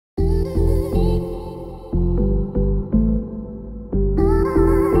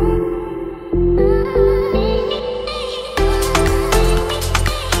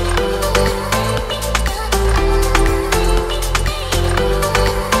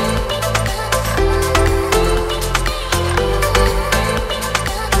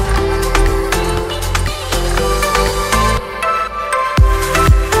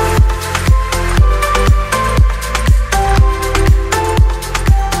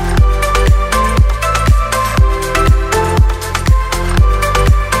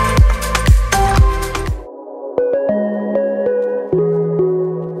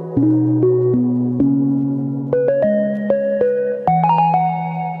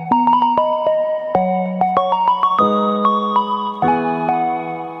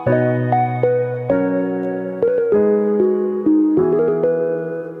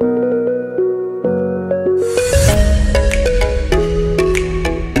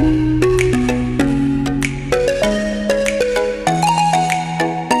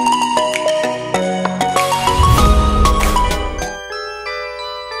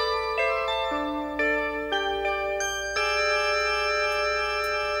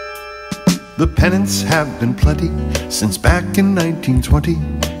The pennants have been plenty since back in 1920.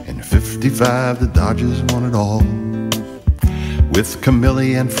 In '55 the Dodgers won it all. With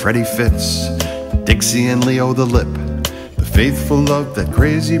Camille and Freddie Fitz, Dixie and Leo the Lip, the faithful of that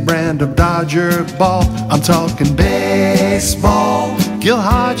crazy brand of Dodger ball. I'm talking baseball. Gil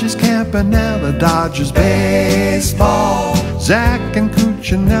Hodges, Campanella, Dodgers baseball. Zach and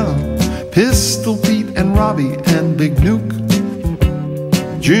Cuccinello, Pistol Pete and Robbie and Big Nuke,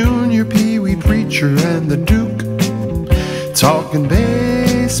 Junior Pee Wee Preacher and the Duke. Talking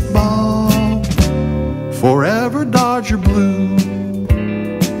baseball, forever Dodger blue.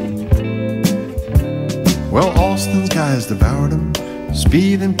 Well, Austin's guys devoured him,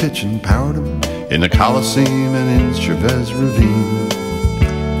 speed and pitching powered him in the Coliseum and in Chavez Ravine.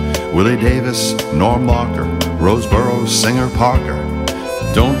 Willie Davis, Norm Walker, Roseboro, Singer Parker.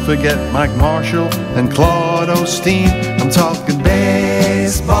 Don't forget Mike Marshall and Claude Osteen. I'm talking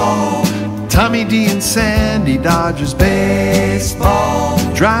baseball. Tommy D and Sandy, Dodgers baseball.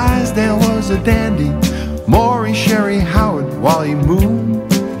 Drysdale was a dandy. Maury, Sherry, Howard, Wally Moon.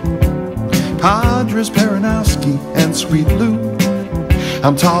 Padres, Peronowski and Sweet Lou.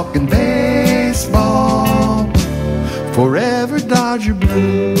 I'm talking baseball, forever Dodger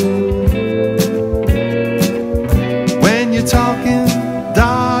blue. When you're talking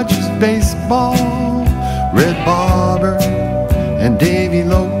Dodgers baseball, Red Barber and Davy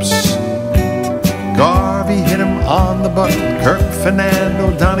Lopes. Garvey hit him on the button, Kirk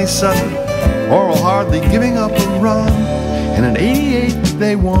Fernando, Donnie Sutton, Oral hardly giving up a run, and in '88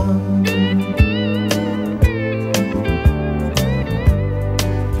 they won.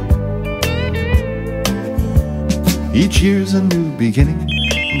 Each year's a new beginning,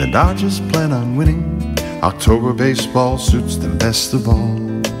 and the Dodgers plan on winning. October baseball suits them best of all.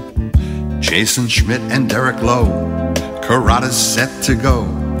 Jason Schmidt and Derek Lowe, Carrada's set to go.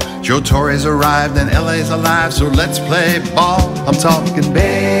 Joe Torre's arrived and LA's alive, so let's play ball. I'm talking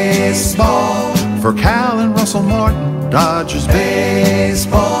baseball, for Cal and Russell Martin, Dodgers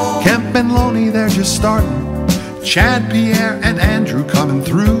baseball. Kemp and Loney, they're just starting. Chad, Pierre and Andrew coming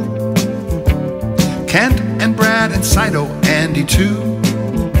through. Kent and Brad and Saito, Andy too.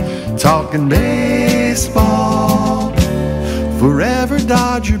 Talking baseball, forever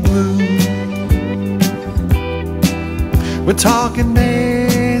Dodger blue. We're talking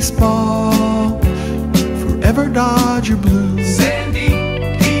baseball, forever Dodger blue. Sandy,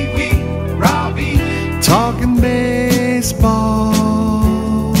 Pee Wee, Robbie. Talking baseball,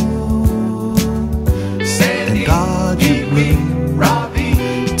 Sandy, and Dodger blue. Robbie.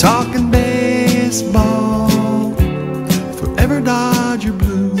 Talking baseball, forever Dodger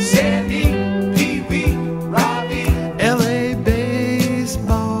blue. Sandy, Pee Wee, Robbie. LA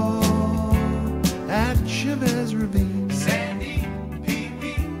baseball at Chavez Ravine. Sandy, Pee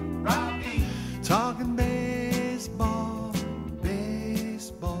Wee, Robbie. Talking baseball,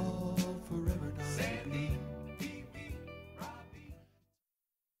 baseball, forever Dodger. Sandy, Pee Wee, Robbie.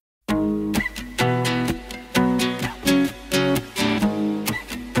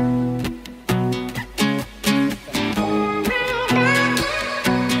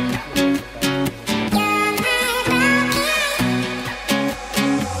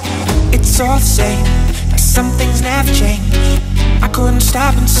 It's all the same, but some things never change. I couldn't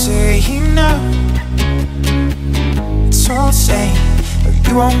stop and say no. It's all the same, but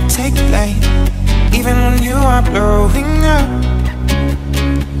you won't take the blame, even when you are blowing up.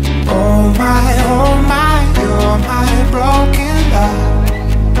 Oh my, you're my broken love.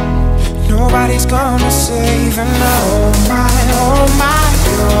 Nobody's gonna save her now. Oh my,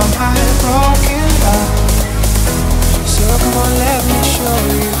 you're my broken love. So come on, let me show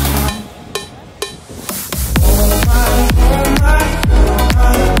you how.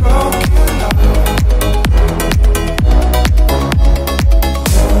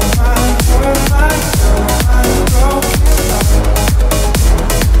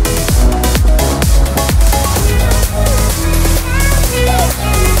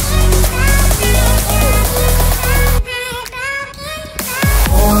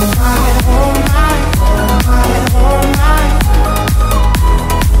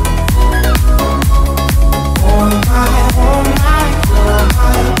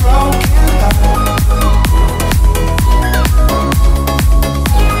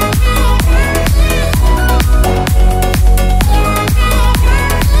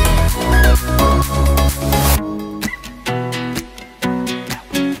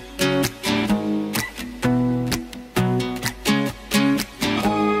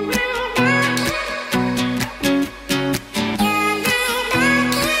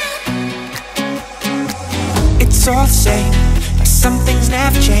 It's all the same, but some things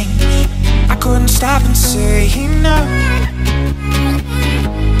never change. I couldn't stop and say no.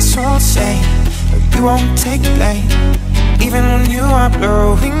 So say you won't take the blame, even when you are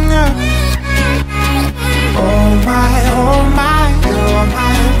blowing up. Oh my, you're my